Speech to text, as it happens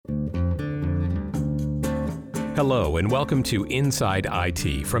Hello and welcome to Inside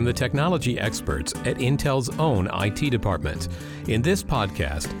IT from the technology experts at Intel's own IT department. In this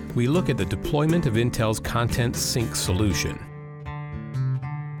podcast, we look at the deployment of Intel's content sync solution.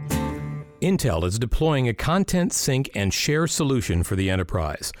 Intel is deploying a content sync and share solution for the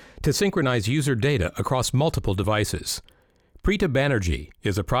enterprise to synchronize user data across multiple devices. Preeta Banerjee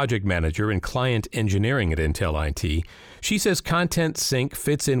is a project manager in client engineering at Intel IT. She says content sync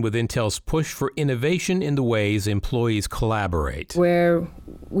fits in with Intel's push for innovation in the ways employees collaborate. Where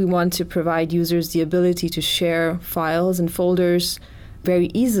we want to provide users the ability to share files and folders very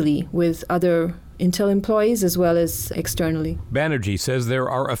easily with other Intel employees as well as externally. Banerjee says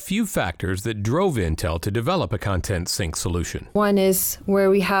there are a few factors that drove Intel to develop a content sync solution. One is where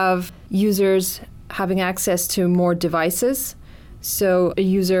we have users having access to more devices. So a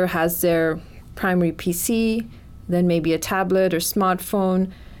user has their primary PC, then maybe a tablet or smartphone,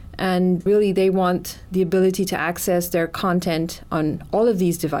 and really they want the ability to access their content on all of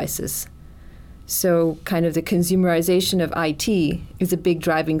these devices. So kind of the consumerization of IT is a big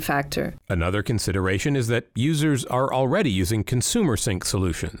driving factor. Another consideration is that users are already using consumer sync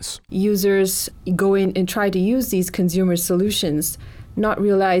solutions. Users go in and try to use these consumer solutions, not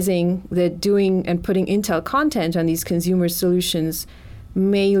realizing that doing and putting Intel content on these consumer solutions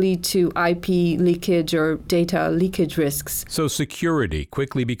may lead to IP leakage or data leakage risks. So security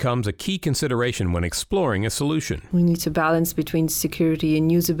quickly becomes a key consideration when exploring a solution. We need to balance between security and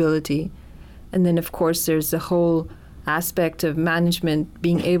usability. And then, of course, there's the whole aspect of management,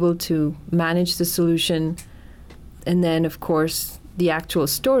 being able to manage the solution. And then, of course, the actual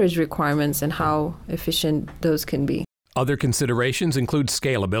storage requirements and how efficient those can be. Other considerations include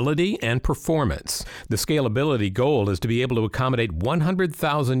scalability and performance. The scalability goal is to be able to accommodate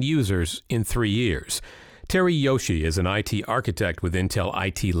 100,000 users in 3 years. Terry Yoshi is an IT architect with Intel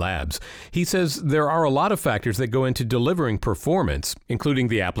IT Labs. He says there are a lot of factors that go into delivering performance, including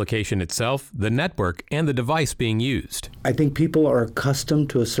the application itself, the network, and the device being used. I think people are accustomed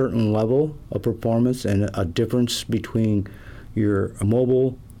to a certain level of performance and a difference between your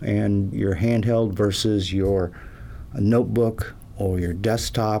mobile and your handheld versus your notebook or your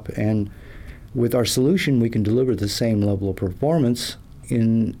desktop. And with our solution, we can deliver the same level of performance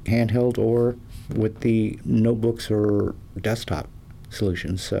in handheld or with the notebooks or desktop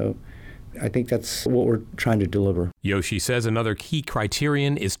solutions. So I think that's what we're trying to deliver. Yoshi says another key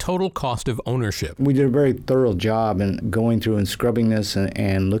criterion is total cost of ownership. We did a very thorough job in going through and scrubbing this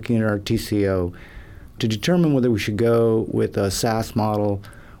and looking at our TCO to determine whether we should go with a SaaS model,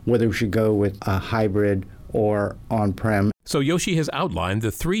 whether we should go with a hybrid or on-prem. So Yoshi has outlined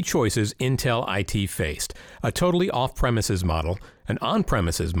the 3 choices Intel IT faced: a totally off-premises model, an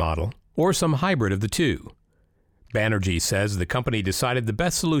on-premises model, or some hybrid of the two. Banerjee says the company decided the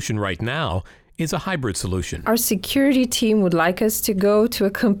best solution right now is a hybrid solution. Our security team would like us to go to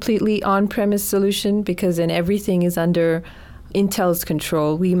a completely on-premise solution because then everything is under Intel's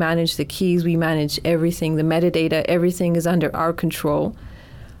control. We manage the keys, we manage everything, the metadata, everything is under our control.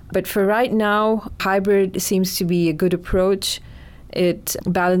 But for right now, hybrid seems to be a good approach. It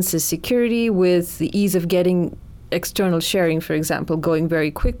balances security with the ease of getting external sharing, for example, going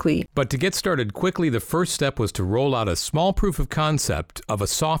very quickly. But to get started quickly, the first step was to roll out a small proof of concept of a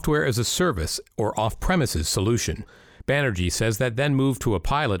software as a service or off-premises solution. Banerjee says that then moved to a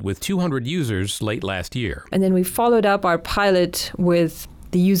pilot with 200 users late last year. And then we followed up our pilot with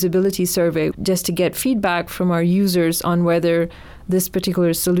the usability survey just to get feedback from our users on whether this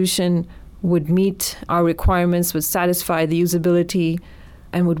particular solution would meet our requirements, would satisfy the usability,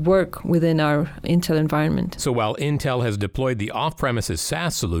 and would work within our Intel environment. So while Intel has deployed the off-premises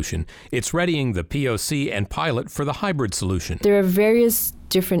SaaS solution, it's readying the POC and pilot for the hybrid solution. There are various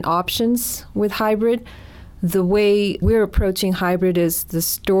different options with hybrid. The way we're approaching hybrid is the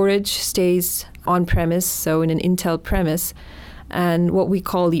storage stays on-premise, so in an Intel premise, and what we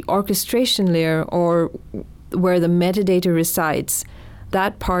call the orchestration layer, or where the metadata resides,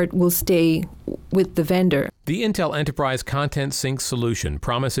 that part will stay with the vendor. The Intel Enterprise Content Sync solution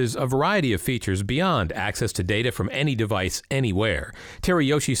promises a variety of features beyond access to data from any device anywhere. Terry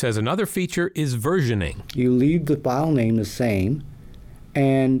Yoshi says another feature is versioning. You leave the file name the same,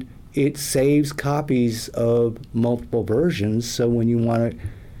 and it saves copies of multiple versions, so when you want to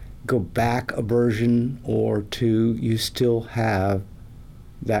go back a version or two, you still have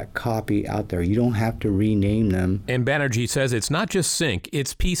that copy out there. You don't have to rename them. And Banerjee says it's not just sync,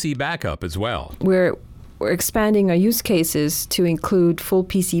 it's PC backup as well. We're expanding our use cases to include full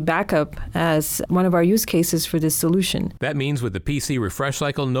PC backup as one of our use cases for this solution. That means with the PC refresh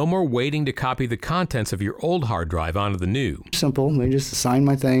cycle, no more waiting to copy the contents of your old hard drive onto the new. Simple. I just signed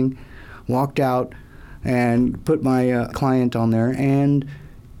my thing, walked out, and put my client on there, and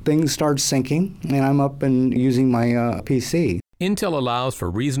things start syncing, and I'm up and using my PC. Intel allows for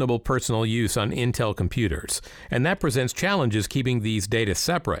reasonable personal use on Intel computers, and that presents challenges keeping these data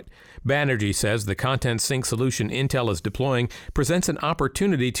separate. Banerjee says the content sync solution Intel is deploying presents an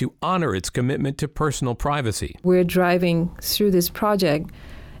opportunity to honor its commitment to personal privacy. We're driving through this project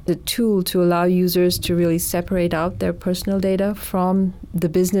the tool to allow users to really separate out their personal data from the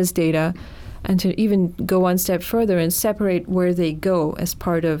business data, and to even go one step further and separate where they go as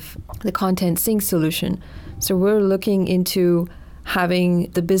part of the content sync solution. So we're looking into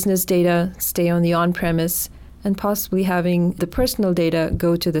having the business data stay on the on-premise and possibly having the personal data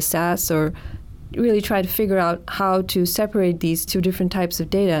go to the SaaS, or really try to figure out how to separate these two different types of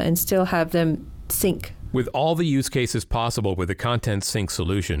data and still have them sync. With all the use cases possible with the content sync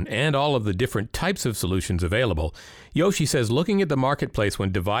solution and all of the different types of solutions available, Yoshi says looking at the marketplace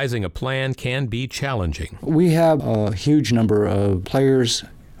when devising a plan can be challenging. We have a huge number of players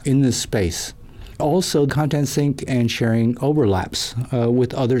in this space. Also, content sync and sharing overlaps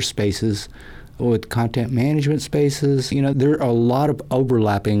with other spaces, with content management spaces. There are a lot of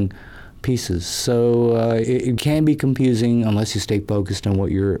overlapping pieces. So it can be confusing unless you stay focused on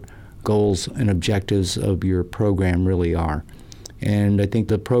what your goals and objectives of your program really are. And I think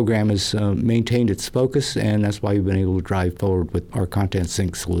the program has maintained its focus, and that's why we've been able to drive forward with our content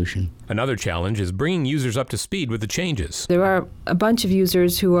sync solution. Another challenge is bringing users up to speed with the changes. There are a bunch of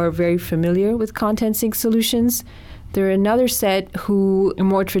users who are very familiar with content sync solutions. There are another set who are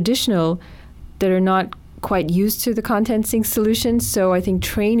more traditional that are not quite used to the content sync solutions. So I think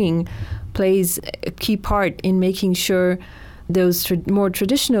training plays a key part in making sure those more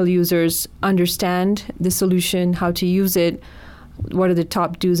traditional users understand the solution, how to use it, what are the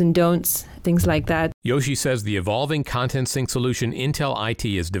top do's and don'ts, things like that. Yoshi says the evolving content sync solution Intel IT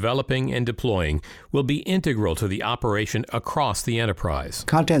is developing and deploying will be integral to the operation across the enterprise.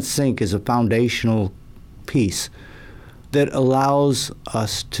 Content sync is a foundational piece that allows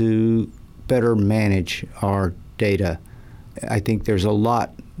us to better manage our data. I think there's a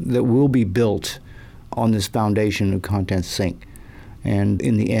lot that will be built on this foundation of content sync. And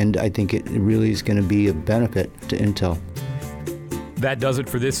in the end, I think it really is going to be a benefit to Intel. That does it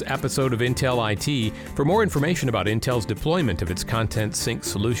for this episode of Intel IT. For more information about Intel's deployment of its content sync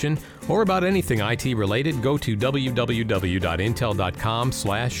solution or about anything IT related, go to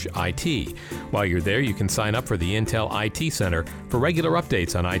www.intel.com/IT. While you're there, you can sign up for the Intel IT Center for regular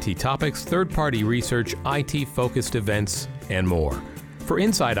updates on IT topics, third-party research, IT-focused events, and more. For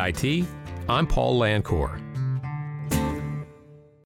Inside IT, I'm Paul Lancourt.